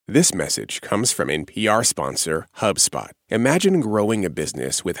This message comes from NPR sponsor HubSpot. Imagine growing a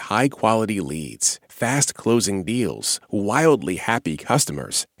business with high-quality leads, fast-closing deals, wildly happy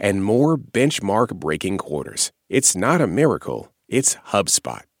customers, and more benchmark-breaking quarters. It's not a miracle, it's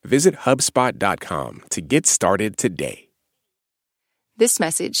HubSpot. Visit HubSpot.com to get started today. This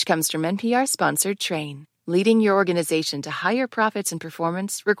message comes from NPR-sponsored Train. Leading your organization to higher profits and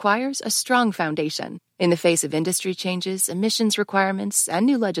performance requires a strong foundation. In the face of industry changes, emissions requirements, and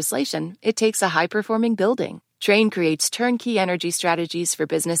new legislation, it takes a high-performing building. Train creates turnkey energy strategies for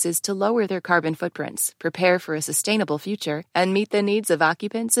businesses to lower their carbon footprints, prepare for a sustainable future, and meet the needs of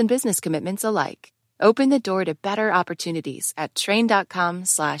occupants and business commitments alike. Open the door to better opportunities at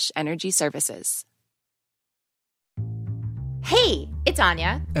train.com/energy services. Hey, it's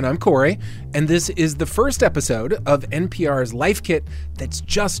Anya. And I'm Corey, and this is the first episode of NPR's Life Kit that's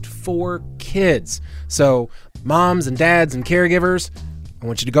just for kids. So, moms and dads and caregivers, I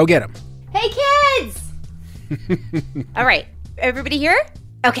want you to go get them. Hey, kids! All right, everybody here?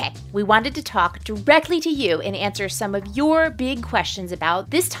 Okay, we wanted to talk directly to you and answer some of your big questions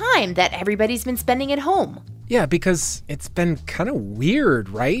about this time that everybody's been spending at home. Yeah, because it's been kind of weird,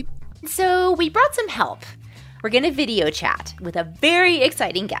 right? So we brought some help. We're going to video chat with a very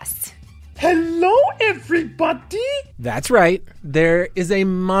exciting guest. Hello, everybody! That's right. There is a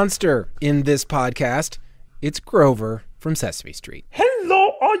monster in this podcast. It's Grover from Sesame Street.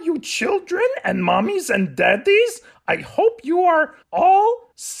 Hello, all you children and mommies and daddies. I hope you are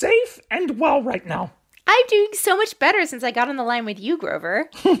all safe and well right now. I'm doing so much better since I got on the line with you, Grover.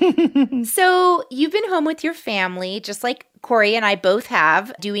 So you've been home with your family, just like Corey and I both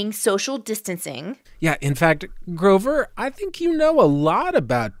have, doing social distancing. Yeah, in fact, Grover, I think you know a lot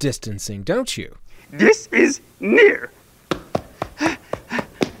about distancing, don't you? This is near.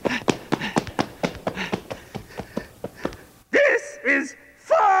 This is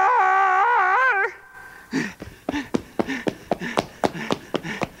far.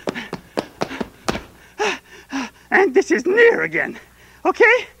 And this is near again,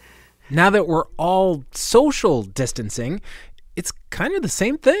 okay? Now that we're all social distancing, it's kind of the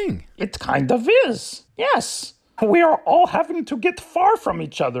same thing. It kind of is, yes. We are all having to get far from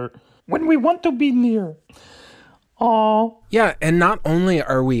each other when we want to be near. Aww. Yeah, and not only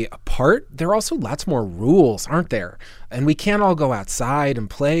are we apart, there are also lots more rules, aren't there? And we can't all go outside and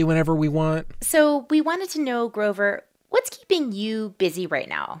play whenever we want. So we wanted to know, Grover, what's keeping you busy right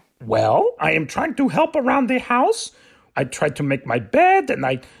now? Well, I am trying to help around the house. I try to make my bed, and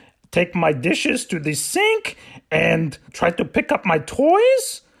I take my dishes to the sink and try to pick up my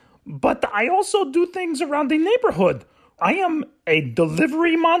toys. But I also do things around the neighborhood. I am a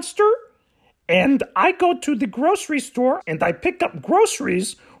delivery monster, and I go to the grocery store and I pick up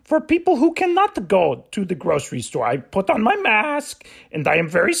groceries for people who cannot go to the grocery store. I put on my mask, and I am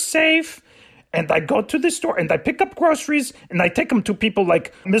very safe. And I go to the store and I pick up groceries and I take them to people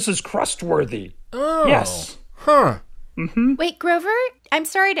like Mrs. Crustworthy. Oh. Yes. Huh. Mm-hmm. Wait, Grover, I'm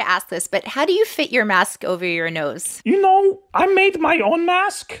sorry to ask this, but how do you fit your mask over your nose? You know, I made my own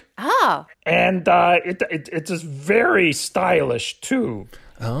mask. Oh. And it is very stylish too.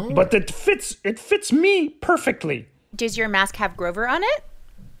 Oh. But it fits me perfectly. Does your mask have Grover on it?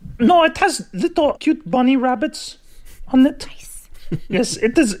 No, it has little cute bunny rabbits on it. Nice. Yes,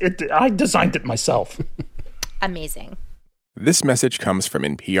 it is. I designed it myself. Amazing. This message comes from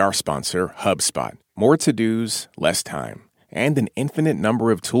NPR sponsor HubSpot. More to-dos, less time, and an infinite number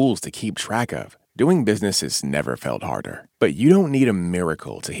of tools to keep track of. Doing business has never felt harder. But you don't need a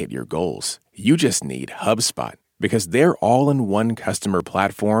miracle to hit your goals. You just need HubSpot, because their all-in-one customer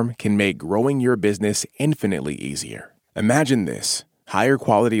platform can make growing your business infinitely easier. Imagine this: higher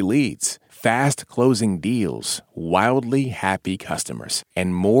quality leads, fast closing deals, wildly happy customers,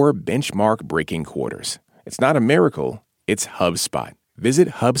 and more benchmark-breaking quarters. It's not a miracle, it's HubSpot. Visit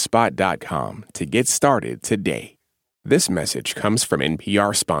HubSpot.com to get started today. This message comes from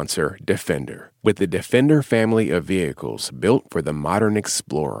NPR sponsor Defender. With the Defender family of vehicles built for the modern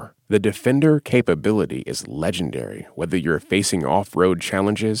explorer, the Defender capability is legendary, whether you're facing off-road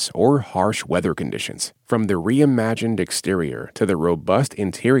challenges or harsh weather conditions. From the reimagined exterior to the robust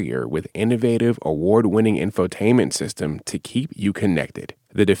interior with innovative, award-winning infotainment system to keep you connected.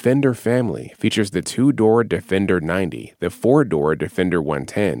 The Defender family features the 2-door Defender 90, the 4-door Defender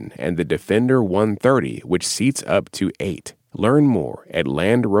 110, and the Defender 130, which seats up to 8. Learn more at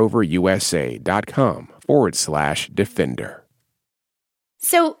LandRoverUSA.com/Defender.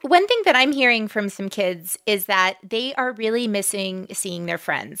 So one thing that I'm hearing from some kids is that they are really missing seeing their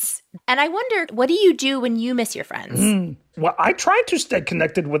friends. And I wonder, what do you do when you miss your friends? Well, I try to stay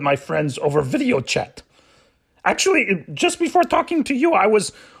connected with my friends over video chat. Actually, just before talking to you, I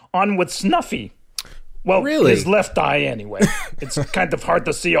was on with Snuffy. Well, Really? his left eye anyway. It's kind of hard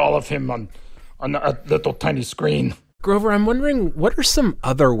to see all of him on a little tiny screen. Grover, I'm wondering, what are some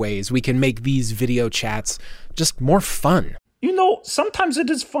other ways we can make these video chats just more fun? You know, sometimes it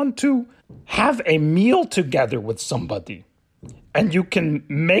is fun to have a meal together with somebody. And you can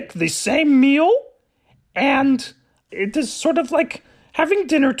make the same meal, and it is sort of like having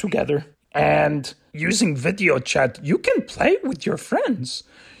dinner together. And using video chat, you can play with your friends.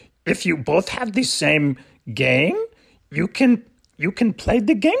 If you both have the same game, you can play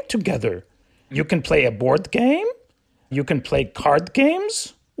the game together. You can play a board game. You can play card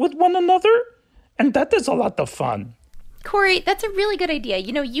games with one another. And that is a lot of fun. Corey, that's a really good idea.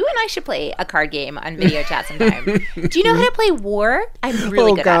 You know, you and I should play a card game on video chat sometime. Do you know how to play War? I'm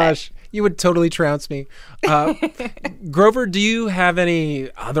really good at it. You would totally trounce me. Grover, do you have any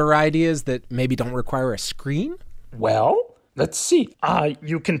other ideas that maybe don't require a screen? Well, let's see.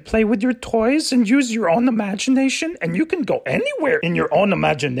 You can play with your toys and use your own imagination, and you can go anywhere in your own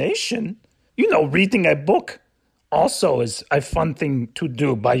imagination. You know, reading a book also is a fun thing to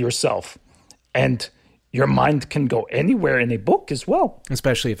do by yourself. And your mind can go anywhere in a book as well.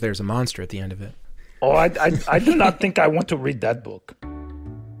 Especially if there's a monster at the end of it. Oh, I do not think I want to read that book.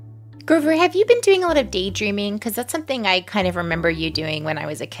 Grover, have you been doing a lot of daydreaming? Because that's something I kind of remember you doing when I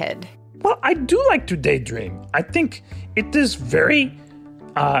was a kid. Well, I do like to daydream. I think it is very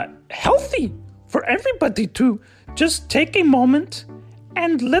healthy for everybody to just take a moment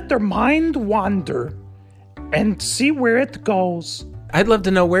and let their mind wander and see where it goes. I'd love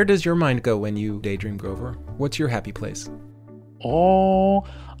to know, where does your mind go when you daydream, Grover? What's your happy place? Oh,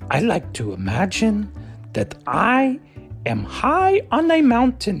 I like to imagine that I am high on a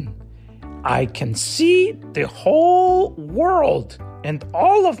mountain. I can see the whole world and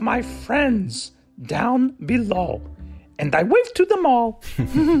all of my friends down below. And I wave to them all.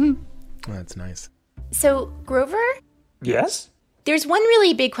 That's nice. So, Grover? Yes? There's one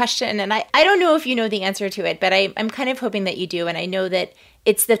really big question, and I don't know if you know the answer to it, but I'm kind of hoping that you do, and I know that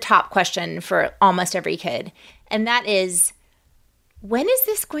it's the top question for almost every kid. And that is, when is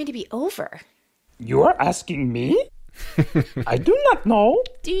this going to be over? You are asking me? I do not know.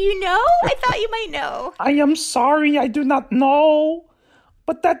 Do you know? I thought you might know. I am sorry, I do not know.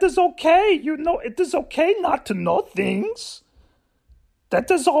 But that is okay. You know, it is okay not to know things. That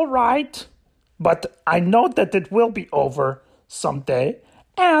is all right. But I know that it will be over someday,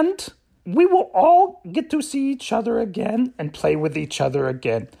 and we will all get to see each other again and play with each other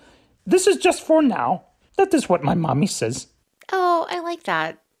again. This is just for now. That is what my mommy says. Oh, I like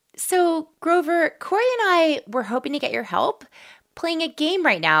that. So, Grover, Corey and I were hoping to get your help playing a game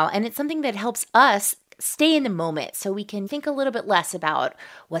right now, and it's something that helps us stay in the moment so we can think a little bit less about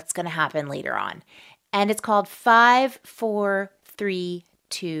what's going to happen later on. And it's called 5, 4, 3,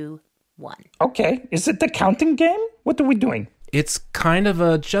 2, 1. Okay, is it the counting game? What are we doing? It's kind of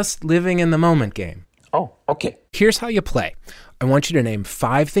a just living in the moment game. Oh, okay. Here's how you play. I want you to name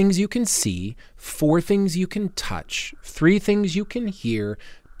 5 things you can see, 4 things you can touch, 3 things you can hear,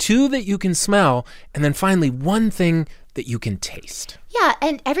 2 that you can smell, and then finally 1 thing that you can taste. Yeah,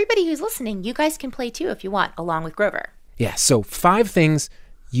 and everybody who's listening, you guys can play too if you want, along with Grover. Yeah, so 5 things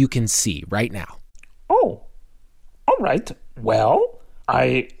you can see right now. Oh, all right. Well,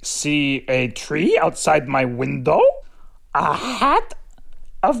 I see a tree outside my window, a hat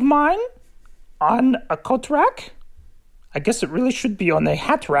of mine on a coat rack. I guess it really should be on a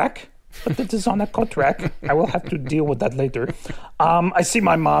hat rack, but it is on a coat rack. I will have to deal with that later. I see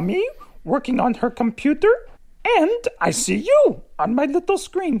my mommy working on her computer, and I see you on my little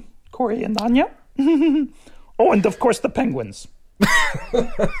screen, Corey and Anya. Oh, and of course the penguins.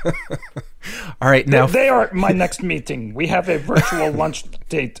 All right, now They are my next meeting. We have a virtual lunch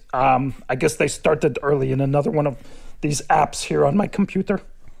date. I guess they started early in another one of these apps here on my computer.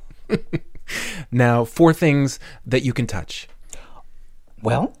 Now 4 things that you can touch.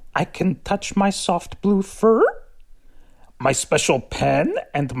 Well, I can touch my soft blue fur, my special pen,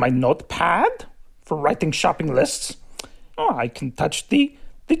 and my notepad for writing shopping lists. Oh, I can touch the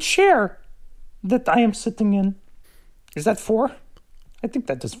chair that I am sitting in. Is that 4? I think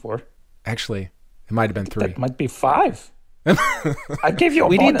that is 4. Actually, it might have been 3. That might be 5. I gave you a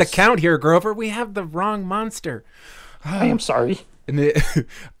We bonus. need the count here, Grover. We have the wrong monster. I am sorry. And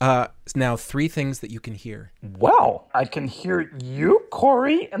now 3 things that you can hear. Well, I can hear you,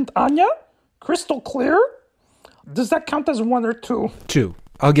 Corey, and Anya, crystal clear. Does that count as 1 or 2? 2.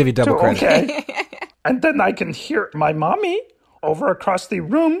 I'll give you double 2, credit. okay. And then I can hear my mommy over across the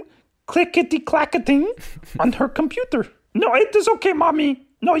room clickety-clacketing on her computer. No, it is okay, mommy.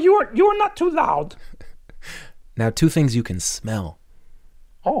 No, you are not too loud. Now 2 things you can smell.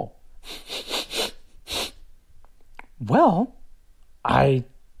 Oh. Well, I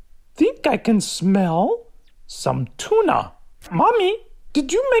think I can smell some tuna. Mommy,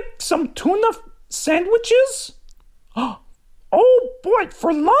 did you make some tuna sandwiches? Oh, boy,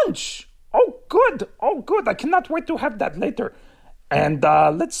 for lunch. Oh, good. Oh, good. I cannot wait to have that later. And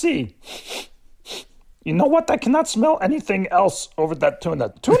let's see. You know what? I cannot smell anything else over that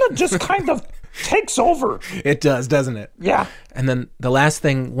tuna. Tuna just kind of takes over. It does, doesn't it? Yeah. And then the last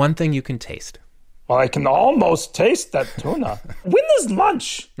thing, one thing you can taste. Well, I can almost taste that tuna. When is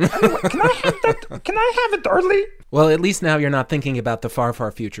lunch? Anyway, can I have that? Can I have it early? Well, at least now you're not thinking about the far,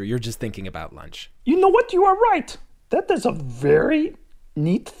 far future. You're just thinking about lunch. You know what? You are right. That is a very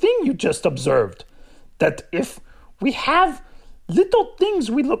neat thing you just observed. That if we have little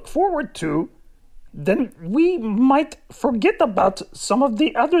things we look forward to, then we might forget about some of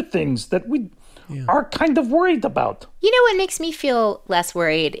the other things that we are kind of worried about. You know what makes me feel less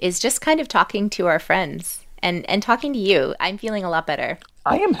worried is just kind of talking to our friends and talking to you. I'm feeling a lot better.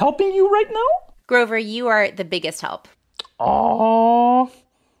 I am helping you right now? Grover, you are the biggest help. Aww.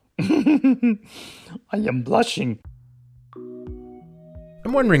 I am blushing.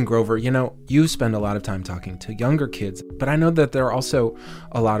 I'm wondering, Grover, you spend a lot of time talking to younger kids, but I know that there are also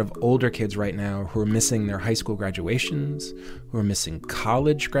a lot of older kids right now who are missing their high school graduations, who are missing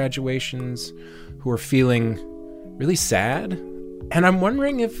college graduations, who are feeling really sad. And I'm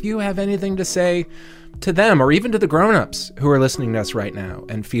wondering if you have anything to say to them, or even to the grown-ups who are listening to us right now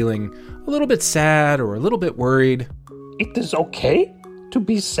and feeling a little bit sad or a little bit worried. It is okay to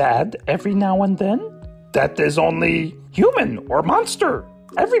be sad every now and then. That is only human or monster.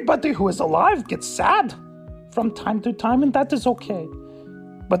 Everybody who is alive gets sad from time to time, and that is okay.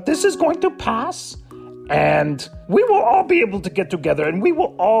 But this is going to pass, and we will all be able to get together, and we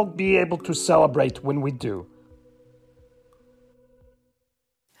will all be able to celebrate when we do.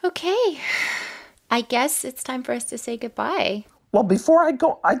 Okay. I guess it's time for us to say goodbye. Well, before I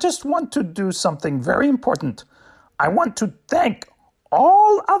go, I just want to do something very important. I want to thank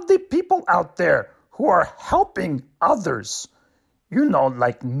all of the people out there who are helping others. You know,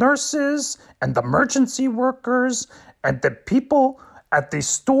 like nurses and emergency workers and the people at the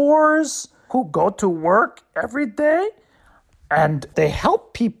stores who go to work every day. And they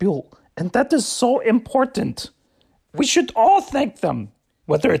help people. And that is so important. We should all thank them.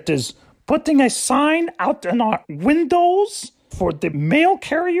 Whether it is putting a sign out in our windows for the mail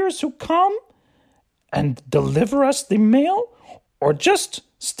carriers who come and deliver us the mail, or just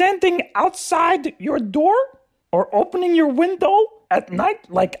standing outside your door, or opening your window at night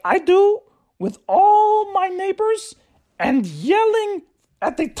like I do with all my neighbors and yelling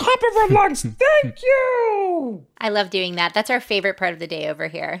at the top of our lungs, thank you! I love doing that. That's our favorite part of the day over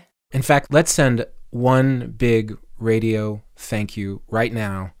here. In fact, let's send one big radio thank you right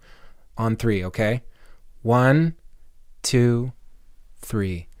now on 3, okay? 1, 2,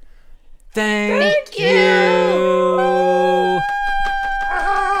 3. Thank you!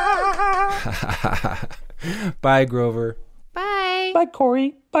 Bye, Grover. Bye. Bye,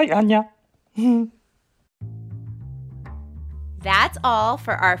 Corey. Bye, Anya. That's all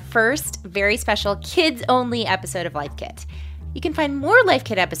for our first very special kids-only episode of Life Kit. You can find more Life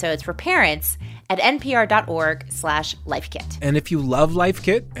Kit episodes for parents at npr.org/lifekit. And if you love Life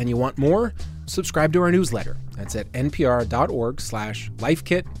Kit and you want more, subscribe to our newsletter. That's at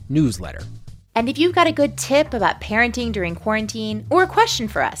npr.org/lifekit newsletter. And if you've got a good tip about parenting during quarantine or a question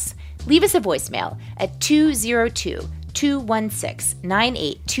for us, leave us a voicemail at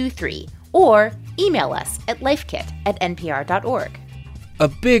 202-216-9823 or email us at lifekit@npr.org. A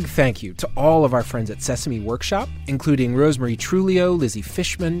big thank you to all of our friends at Sesame Workshop, including Rosemary Trulio, Lizzie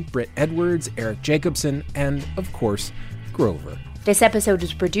Fishman, Britt Edwards, Eric Jacobson, and, of course, Grover. This episode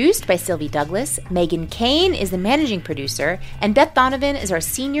was produced by Sylvie Douglas, Megan Kane is the managing producer, and Beth Donovan is our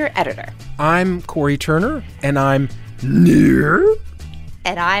senior editor. I'm Corey Turner, and I'm near.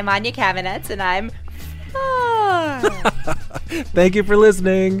 And I'm Anya Kamenetz, and I'm far. Thank you for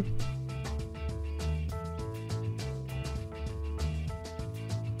listening.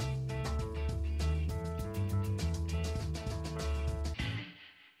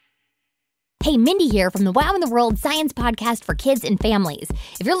 Hey, Mindy here from the Wow in the World Science Podcast for kids and families.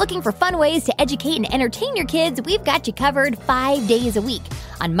 If you're looking for fun ways to educate and entertain your kids, we've got you covered 5 days a week.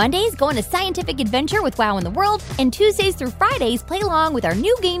 On Mondays, go on a scientific adventure with Wow in the World, and Tuesdays through Fridays, play along with our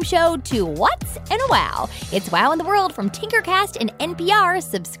new game show, Two What's and a Wow. It's Wow in the World from Tinkercast and NPR.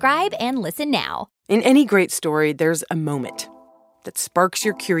 Subscribe and listen now. In any great story, there's a moment that sparks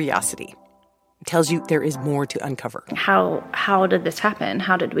your curiosity. tells you there is more to uncover. How did this happen?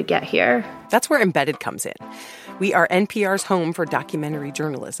 How did we get here? That's where Embedded comes in. We are NPR's home for documentary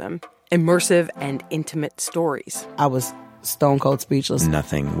journalism, immersive and intimate stories. I was stone cold speechless.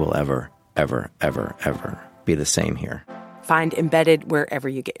 Nothing will ever be the same here. Find Embedded wherever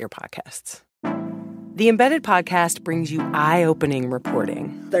you get your podcasts. The Embedded podcast brings you eye-opening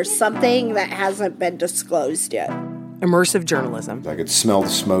reporting. There's something that hasn't been disclosed yet. Immersive journalism. I could smell the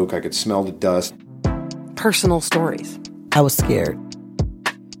smoke. I could smell the dust. Personal stories. I was scared.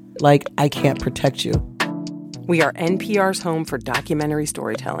 Like, I can't protect you. We are NPR's home for documentary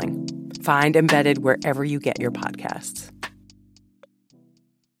storytelling. Find Embedded wherever you get your podcasts.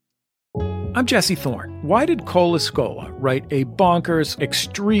 I'm Jesse Thorne. Why did Cola Scola write a bonkers,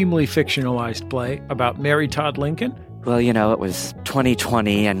 extremely fictionalized play about Mary Todd Lincoln? Well, you know, it was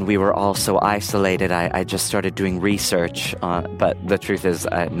 2020 and we were all so isolated. I just started doing research on, but the truth is,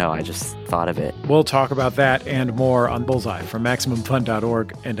 I just thought of it. We'll talk about that and more on Bullseye from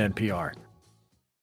MaximumFun.org and NPR.